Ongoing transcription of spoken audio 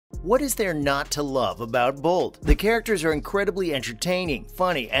What is there not to love about Bolt? The characters are incredibly entertaining,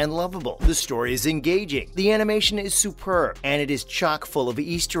 funny, and lovable. The story is engaging. The animation is superb, and it is chock full of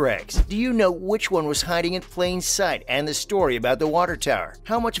Easter eggs. Do you know which one was hiding in plain sight and the story about the water tower?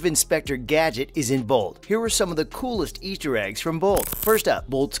 How much of Inspector Gadget is in Bolt? Here are some of the coolest Easter eggs from Bolt. First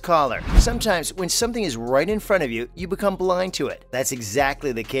up, Bolt's collar. Sometimes when something is right in front of you, you become blind to it. That's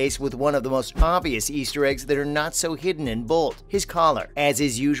exactly the case with one of the most obvious Easter eggs that are not so hidden in Bolt, his collar. As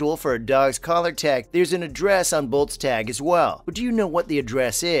is usual for a dog's collar tag, there's an address on Bolt's tag as well. But do you know what the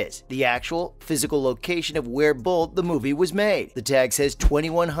address is? The actual physical location of where Bolt the movie was made. The tag says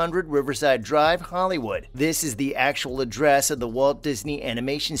 2100 Riverside Drive, Hollywood. This is the actual address of the Walt Disney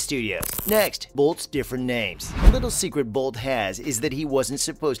Animation Studios. Next, Bolt's different names. A little secret Bolt has is that he wasn't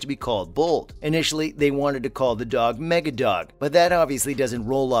supposed to be called Bolt. Initially, they wanted to call the dog Megadog, but that obviously doesn't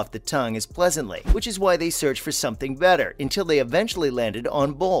roll off the tongue as pleasantly, which is why they searched for something better until they eventually landed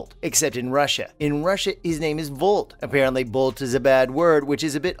on Bolt, except in Russia. In Russia, his name is Volt. Apparently, Bolt is a bad word, which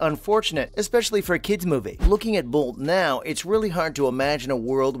is a bit unfortunate, especially for a kids movie. Looking at Bolt now, it's really hard to imagine a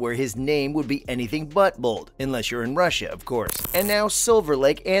world where his name would be anything but Bolt, unless you're in Russia, of course. And now Silver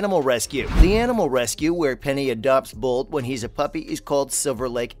Lake Animal Rescue. The animal rescue where Penny adopts Bolt when he's a puppy is called Silver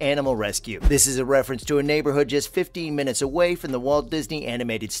Lake Animal Rescue. This is a reference to a neighborhood just 15 minutes away from the Walt Disney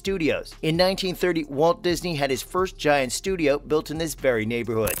Animated Studios. In 1930, Walt Disney had his first giant studio built in this very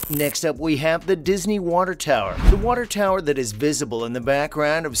neighborhood. Next up, we have the Disney Water Tower. The water tower that is visible in the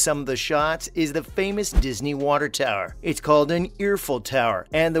background of some of the shots is the famous Disney Water Tower. It's called an Earful Tower,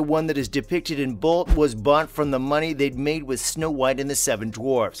 and the one that is depicted in Bolt was bought from the money they'd made with Snow White and the Seven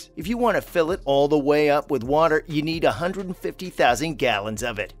Dwarfs. If you want to fill it all the way up with water, you need 150,000 gallons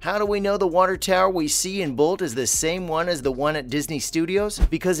of it. How do we know the water tower we see in Bolt is the same one as the one at Disney Studios?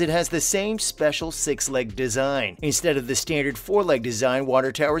 Because it has the same special 6-leg design, instead of the standard 4-leg design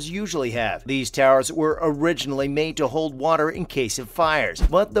water towers usually have. These towers were originally made to hold water in case of fires,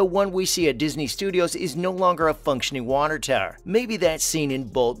 but the one we see at Disney Studios is no longer a functioning water tower. Maybe that scene in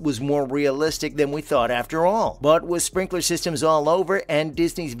Bolt was more realistic than we thought after all. But with sprinkler systems all over and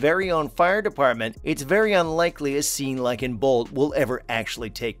Disney's very own fire department, it's very unlikely a scene like in Bolt will ever actually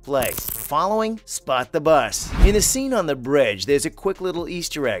take place. Following, spot the bus. In the scene on the bridge, there's a quick little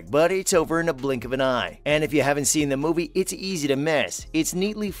Easter egg, but it's over in a blink of an eye. And if you haven't seen the movie, it's easy to miss. It's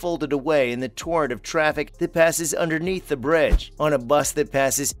neatly folded away in the torrent of traffic that passes underneath the bridge. On a bus that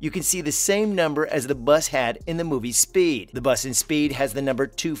passes, you can see the same number as the bus had in the movie Speed. The bus in Speed has the number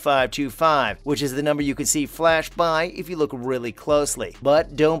 2525, which is the number you can see flash by if you look really closely.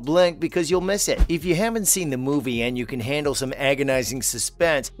 But don't blink because you'll miss it. If you haven't seen the movie and you can handle some agonizing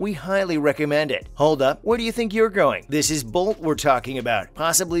suspense, we highly recommend it. Hold up, where do you think you're going? This is Bolt we're talking about,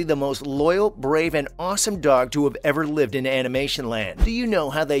 possibly the most loyal, brave, and awesome dog to have ever lived in animation land. Do you know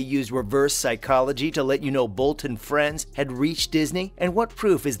how they use reverse psychology to let you know Bolt and friends had reached Disney? And what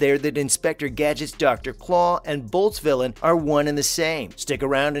proof is there that Inspector Gadget's Dr. Claw and Bolt's villain are one and the same? Stick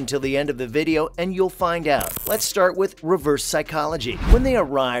around until the end of the video and you'll find out. Let's start with reverse psychology. When they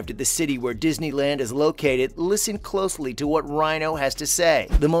arrived at the city where Disneyland is located, listen closely to what Rhino has to say.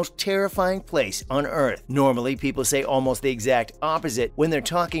 The most terrifying place on Earth. Normally, people say almost the exact opposite when they're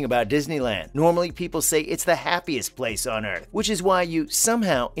talking about Disneyland. Normally, people say it's the happiest place on Earth, which is why you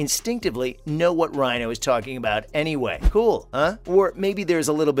somehow instinctively know what Rhino is talking about anyway. Cool, huh? Or maybe there's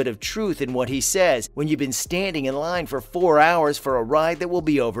a little bit of truth in what he says when you've been standing in line for 4 hours for a ride that will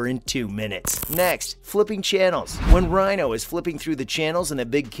be over in 2 minutes. Next, flipping channels. When Rhino is flipping through the channels in a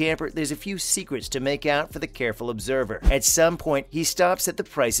big camper, there's a few secrets to make out for the careful observer. At some point, he stops at The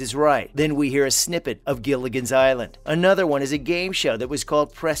Price is Right. Then we hear a snippet of Gilligan's Island. Another one is a game show that was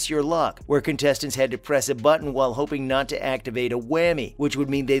called Press Your Luck, where contestants had to press a button while hoping not to activate a whammy, which would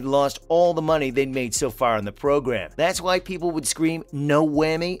mean they'd lost all the money they'd made so far in the program. That's why people would scream, "No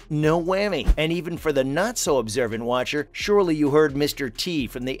whammy, no whammy." And even for the not-so-observant watcher, surely you heard Mr. T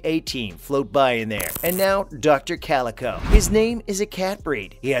from the A-Team float by in there. And now, Dr. Calico. His name is a cat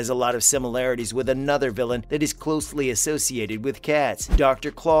breed. He has a lot of similarities with another villain that is closely associated with cats,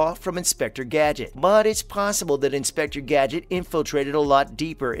 Dr. Claw from Inspector Gadget. But it's possible that Inspector Gadget infiltrated a lot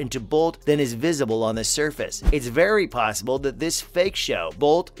deeper into Bolt than is visible on the surface. It's very possible that this fake show,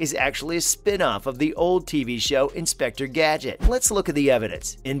 Bolt, is actually a spin-off of the old TV show Inspector Gadget. Let's look at the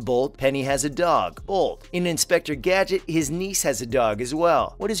evidence. In Bolt, Penny has a dog, Bolt. In Inspector Gadget, his niece has a dog as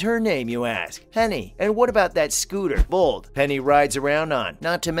well. What is her name, you ask? Penny. And what about that scooter, Bolt, Penny rides around on?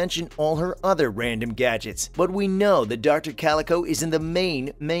 Not to mention all her other random gadgets. But we know that Dr. Calico isn't the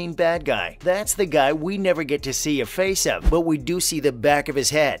main bad guy. That's the guy we never get to see a face of, but we do see the back of his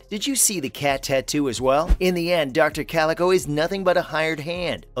head. Did you see the cat tattoo as well? In the end, Dr. Calico is nothing but a hired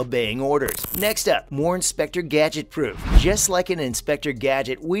hand, obeying orders. Next up, more Inspector Gadget proof. Just like in Inspector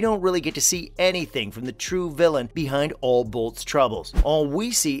Gadget, we don't really get to see anything from the true villain behind all Bolt's troubles. All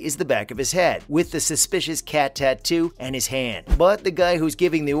we see is the back of his head, with the suspicious cat tattoo and his hand. But the guy who's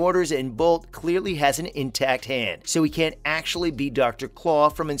giving the orders in Bolt clearly has an intact hand, so he can't actually be Dr. Claw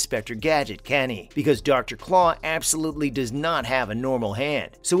from Inspector Gadget, can he? Because Dr. Claw absolutely does not have a normal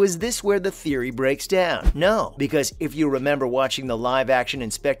hand. So is this where the theory breaks down? No, because if you remember watching the live-action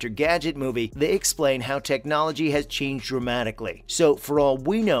Inspector Gadget movie, they explain how technology has changed dramatically. So for all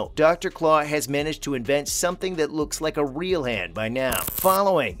we know, Dr. Claw has managed to invent something that looks like a real hand by now.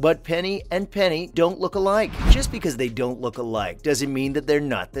 Following, but Penny and Penny don't look alike. Just because they don't look alike doesn't mean that they're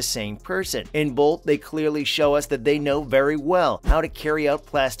not the same person. In Bolt, they clearly show us that they know very well how to carry out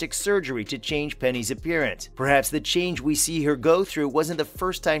plastic surgery to change Penny's appearance. Perhaps the change we see her go through wasn't the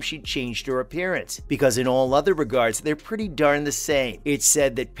first time she changed her appearance, because in all other regards, they're pretty darn the same. It's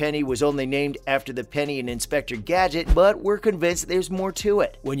said that Penny was only named after the Penny in Inspector Gadget, but we're convinced there's more to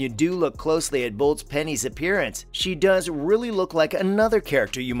it. When you do look closely at Bolt's Penny's appearance, she does really look like another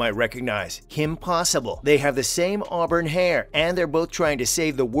character you might recognize, Kim Possible. They have the same auburn hair, and they're both trying to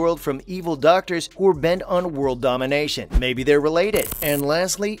save the world from evil doctors who are bent on world domination. Maybe they're related. And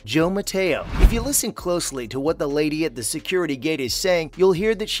lastly, Joe Mateo. If you listen closely to what the lady at the security gate is saying, you'll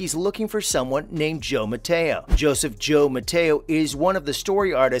hear that she's looking for someone named Joe Mateo. Joseph Joe Mateo is one of the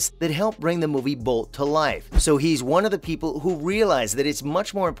story artists that helped bring the movie Bolt to life. So he's one of the people who realize that it's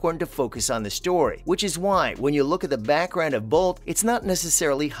much more important to focus on the story, which is why when you look at the background of Bolt, it's not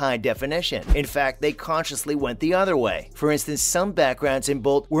necessarily high definition. In fact, they consciously went the other way. For instance, some backgrounds in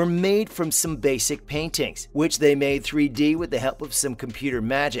Bolt were made from some basic paintings, which they made 3D with the help of some computer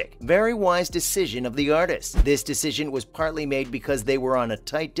magic. Very wise decision of the artist. This decision was partly made because they were on a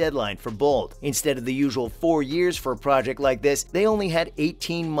tight deadline for Bolt. Instead of the usual 4 years for a project like this, they only had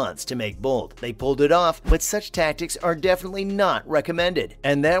 18 months to make Bolt. They pulled it off, but such tactics are definitely not recommended.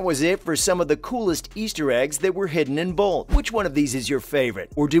 And that was it for some of the coolest Easter eggs that were hidden in Bolt. Which one of these is your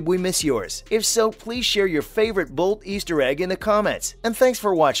favorite, or did we miss yours? If so, please share your favorite Bolt Easter egg in the comments. And thanks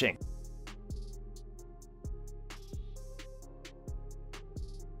for watching.